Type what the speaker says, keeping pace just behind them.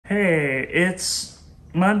Hey, it's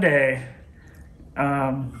Monday.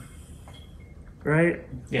 Right?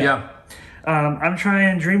 Yeah. I'm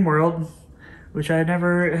trying Dream World, which I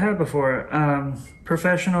never had before.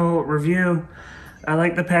 Professional review. I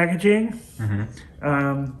like the packaging.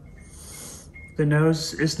 The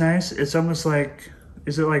nose is nice. It's almost like,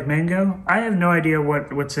 is it like mango? I have no idea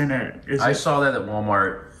what's in it. I saw that at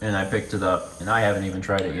Walmart and I picked it up, and I haven't even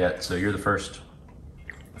tried it yet, so you're the first.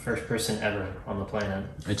 First person ever on the planet.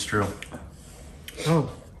 It's true.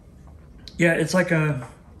 Oh. Yeah, it's like a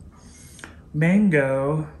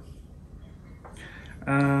mango.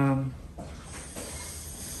 I'm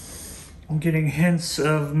getting hints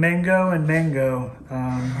of mango and mango.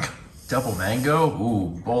 Double mango?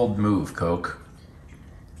 Ooh, bold move, Coke.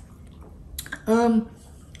 I'm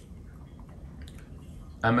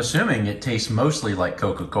assuming it tastes mostly like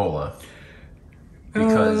Coca-Cola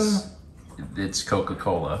because it's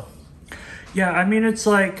Coca-Cola. Yeah, I mean, it's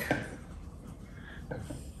like,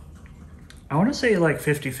 I want to say like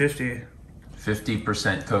 50-50.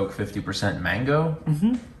 50% Coke, 50% mango?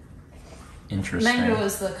 Mm-hmm. Interesting. Mango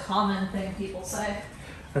is the common thing people say.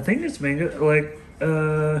 I think it's mango, like,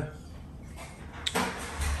 I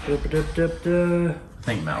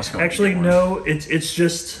think Mouse going actually, no, it's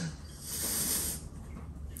just,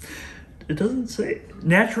 it doesn't say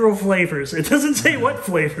natural flavors. It doesn't say what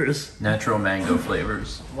flavors. Natural mango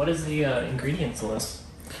flavors. What is the ingredients list?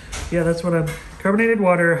 Yeah, that's what I'm, carbonated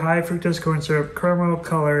water, high fructose corn syrup, caramel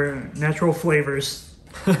color, natural flavors.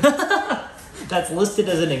 That's listed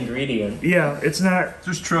as an ingredient. Yeah, it's not.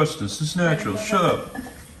 Just trust us. It's natural. Shut up.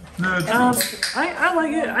 Natural. I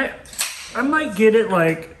like it. I might get it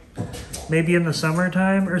like maybe in the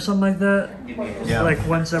summertime or something like that. Yeah. Like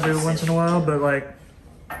once in a while, but like,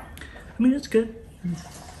 I mean, it's good.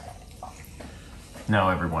 Now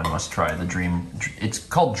everyone must try the Dream. It's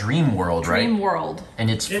called Dream World, right? Dream World. And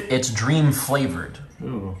it's dream flavored.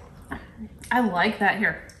 Ooh. I like that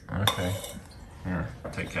here. Okay. Here,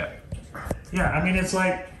 take that. Yeah, I mean, it's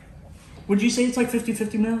like, would you say it's like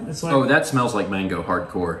 50-50 mil? It's like, Oh, that smells like mango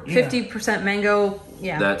hardcore. yeah. 50% mango.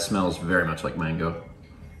 Yeah. That smells very much like mango.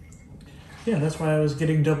 Yeah, that's why I was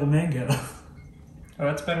getting double mango. Oh,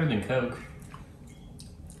 that's better than Coke.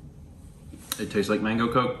 It tastes like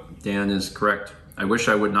mango Coke. Dan is correct. I wish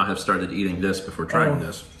I would not have started eating this before trying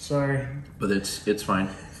this, Sorry. but it's fine.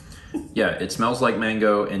 Yeah, it smells like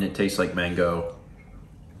mango and it tastes like mango.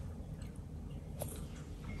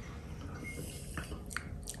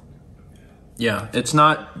 Yeah, it's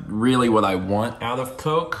not really what I want out of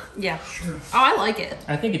Coke. Yeah. Sure. Oh, I like it.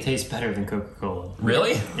 I think it tastes better than Coca-Cola.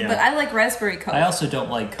 Really? Yeah. But I like raspberry Coke. I also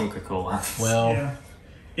don't like Coca-Cola. Well, Yeah.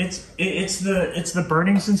 It's the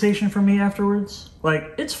burning sensation for me afterwards.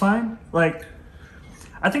 Like, it's fine. Like,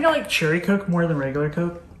 I think I like cherry Coke more than regular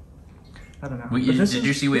Coke. I don't know. did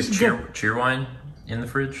you see we have cheer wine in the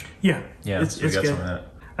fridge? Yeah. Yeah, it's so we got good. some of that.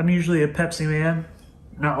 I'm usually a Pepsi man,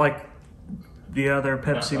 not like the other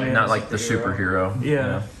Pepsi man. Not like the superhero.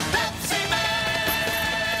 Yeah.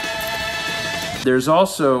 There's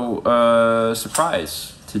also a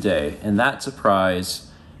surprise today, and that surprise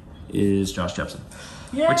is Josh Jepson.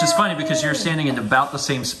 Yeah. Which is funny because you're standing in about the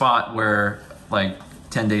same spot where, like,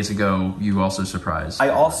 10 days ago, you also surprised. I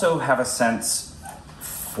also have a sense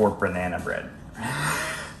for banana bread.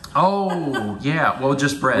 Oh, yeah. Well,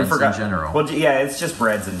 just breads in general. Well, yeah, it's just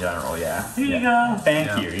breads in general, yeah. Here you go.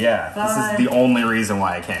 Thank you, yeah. Bye. This is the only reason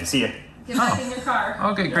why I came. See ya. Get back in your car.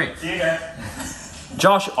 Okay, great. See you guys.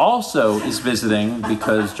 Josh also is visiting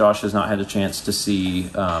because Josh has not had a chance to see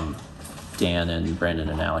Dan and Brandon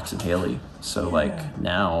and Alex and Haley. So, like,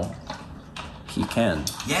 now he can.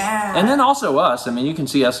 Yeah. And then also us. I mean, you can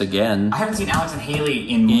see us again. I haven't seen Alex and Haley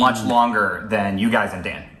in much longer than you guys and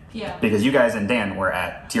Dan. Yeah. Because you guys and Dan were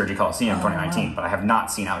at TRG Coliseum 2019, but I have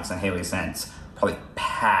not seen Alex and Haley since probably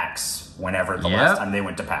PAX, whenever the last time they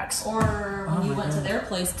went to PAX. Or when you went to their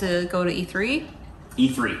place to go to E3.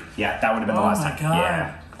 E3, yeah, that would have been the last time. God.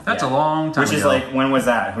 Yeah. That's a long time Which is ago. like, when was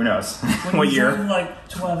that? Who knows? What He's year? in like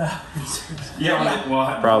 12 hours. Yeah,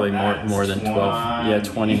 well, Probably more than 12. Yeah,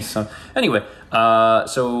 20 some. Anyway,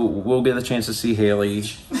 so we'll get a chance to see Haley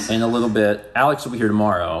in a little bit. Alex will be here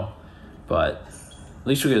tomorrow, but at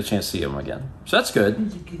least we'll get a chance to see him again. So that's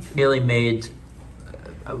good. Haley made,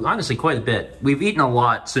 honestly, quite a bit. We've eaten a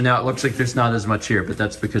lot, so now it looks like there's not as much here, but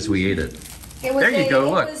that's because we ate it. It was There you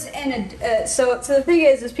go, look. It was so the thing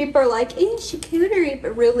is people are like, charcuterie,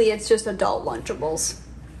 but really it's just adult Lunchables.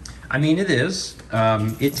 I mean, it is.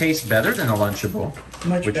 It tastes better than a Lunchable,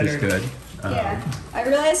 Much which better. is good. Yeah. I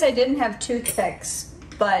realized I didn't have toothpicks,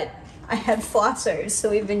 but I had flossers,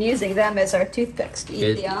 so we've been using them as our toothpicks to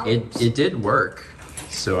eat the olives. It did work,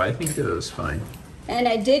 so I think that it was fine. And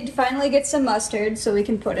I did finally get some mustard so we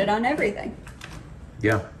can put it on everything.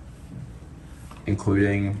 Yeah.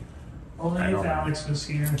 Including... Only if Alex was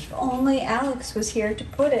here. Only Alex was here to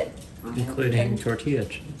put it. Including tortilla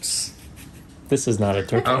chips. This is not a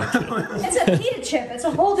tortilla chip. It's a pita chip. It's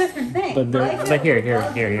a whole different thing. But here.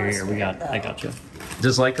 I got you.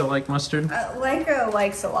 Does Leica like mustard? Leica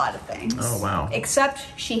likes a lot of things. Oh, wow. Except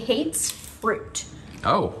she hates fruit.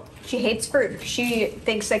 Oh. She hates fruit. She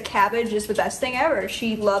thinks that cabbage is the best thing ever.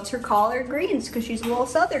 She loves her collard greens because she's a little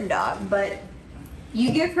southern dog. But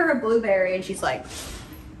you give her a blueberry and she's like...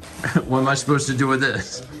 What am I supposed to do with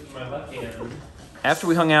this? After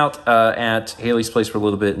we hung out at Haley's place for a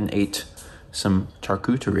little bit and ate some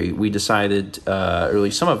charcuterie, we decided, or at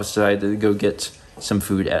least some of us decided to go get some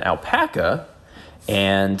food at Alpaca.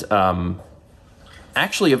 And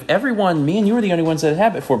actually, of everyone, me and you were the only ones that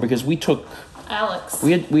had it before because we took... Alex.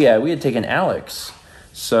 We had taken Alex.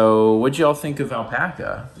 So what'd y'all think of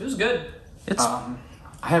Alpaca? It was good. It's I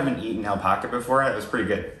haven't eaten alpaca before. It was pretty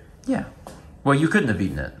good. yeah. Well, you couldn't have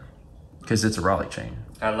eaten it because it's a Raleigh chain.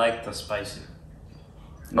 I like the spicy.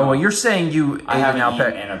 Oh, well, you're saying you ate I an haven't alpaca.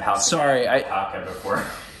 eaten an alpaca. Sorry, alpaca before.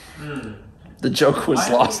 The joke was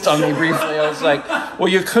lost on me briefly. I was like, well,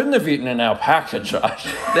 you couldn't have eaten an alpaca, Josh.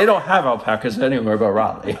 They don't have alpacas anywhere but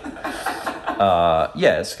Raleigh.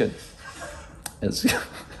 Yeah, it's good. It's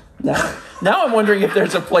now I'm wondering if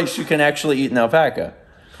there's a place you can actually eat an alpaca.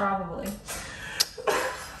 Probably.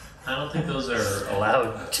 I don't think those are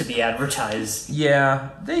allowed to be advertised. Yeah,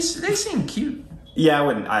 they seem cute. Yeah,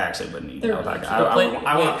 I actually wouldn't eat They're alpaca. really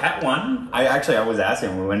I would pet one. I was asking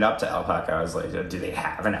when we went up to Alpaca. I was like, "Do they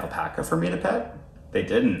have an alpaca for me to pet?" They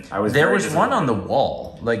didn't. There was one on the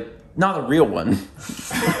wall, like not a real one.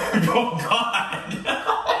 Oh God!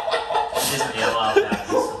 Disney allow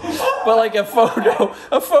that. But like a photo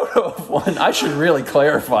of one. I should really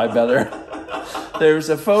clarify better. There's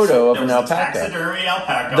a photo of an alpaca. Taxidermy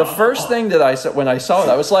alpaca. The first thing that I saw when I saw it,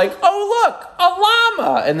 I was like, "Oh look, a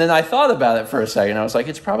llama!" And then I thought about it for a second. I was like,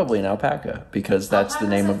 "It's probably an alpaca because that's the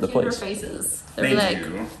name of the Cuter place." faces. They They're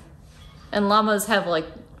do. And llamas have like...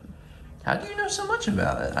 How do you know so much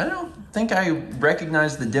about it? I don't think I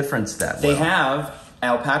recognize the difference that They well. have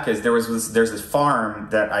alpacas. There's this farm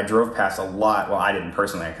that I drove past a lot. Well, I didn't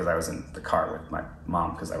personally because I was in the car with my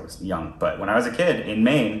mom because I was young. But when I was a kid in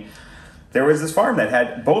Maine, there was this farm that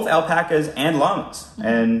had both alpacas and llamas.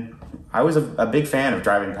 And I was a big fan of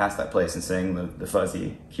driving past that place and seeing the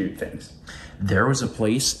fuzzy, cute things. There was a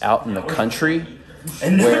place out in the country.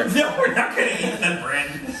 And Where- no, we're not going to eat them,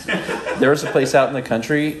 Brandon. There was a place out in the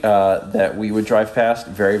country that we would drive past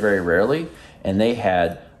very, very rarely, and they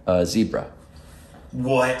had a zebra.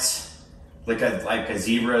 What? Like a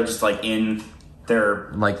zebra just like in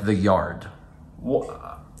their... Like the yard.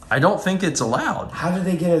 I don't think it's allowed. How did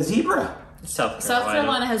they get a zebra? South South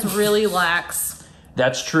Carolina has really lax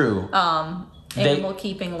That's true. animal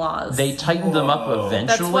keeping laws. They tightened them up eventually.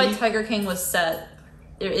 That's why Tiger King was set.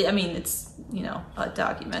 I mean, it's, a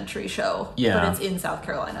documentary show. Yeah. But it's in South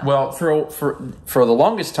Carolina. Well, for the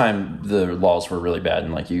longest time, the laws were really bad,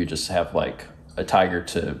 and like you just have like a tiger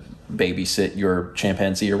to babysit your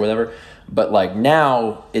chimpanzee or whatever. But like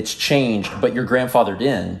now it's changed, but you're grandfathered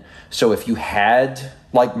in. So if you had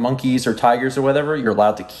like monkeys or tigers or whatever, you're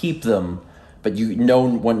allowed to keep them, but no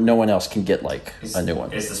one else can get like a new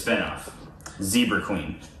one. It's the spinoff. Zebra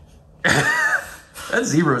Queen.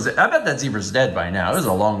 I bet that zebra's dead by now. It was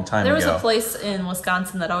a long time there ago. was a place in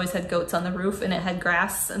Wisconsin that always had goats on the roof, and it had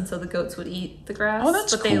grass, and so the goats would eat the grass. Oh,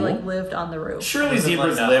 that's But they cool. like lived on the roof. Surely Was it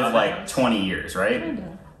zebras like live that? like 20 years, right?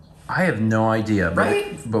 Kinda. I have no idea,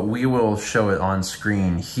 Right? but we will show it on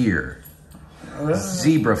screen here.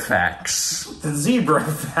 Zebra facts. The zebra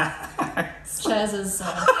facts. Chaz's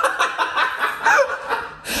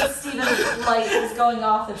Steven's light is going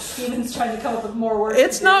off, and Steven's trying to come up with more words.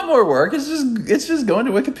 It's not more work. It's just going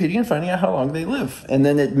to Wikipedia and finding out how long they live, and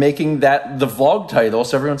then making that the vlog title.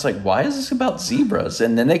 So everyone's like, "Why is this about zebras?"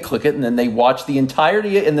 And then they click it, and then they watch the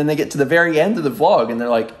entirety, and then they get to the very end of the vlog, and they're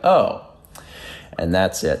like, "Oh." And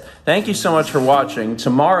that's it. Thank you so much for watching.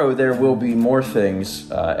 Tomorrow there will be more things.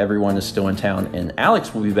 Everyone is still in town, and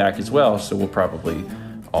Alex will be back as well. So we'll probably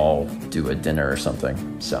all do a dinner or something.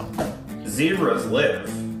 So Zebras live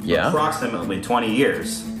approximately 20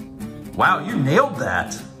 years. wow, you nailed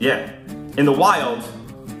that. Yeah. In the wild,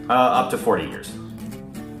 up to 40 years.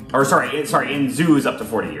 Or sorry, in zoos up to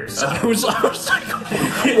 40 years. I was like,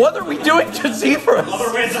 what are we doing to zebras?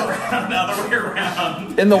 Other way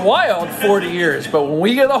around. In the wild, 40 years, but when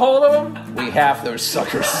we get a hold of them, we have those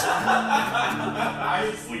suckers.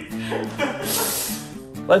 I sleep.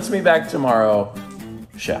 Let's meet back tomorrow,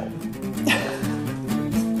 shall we?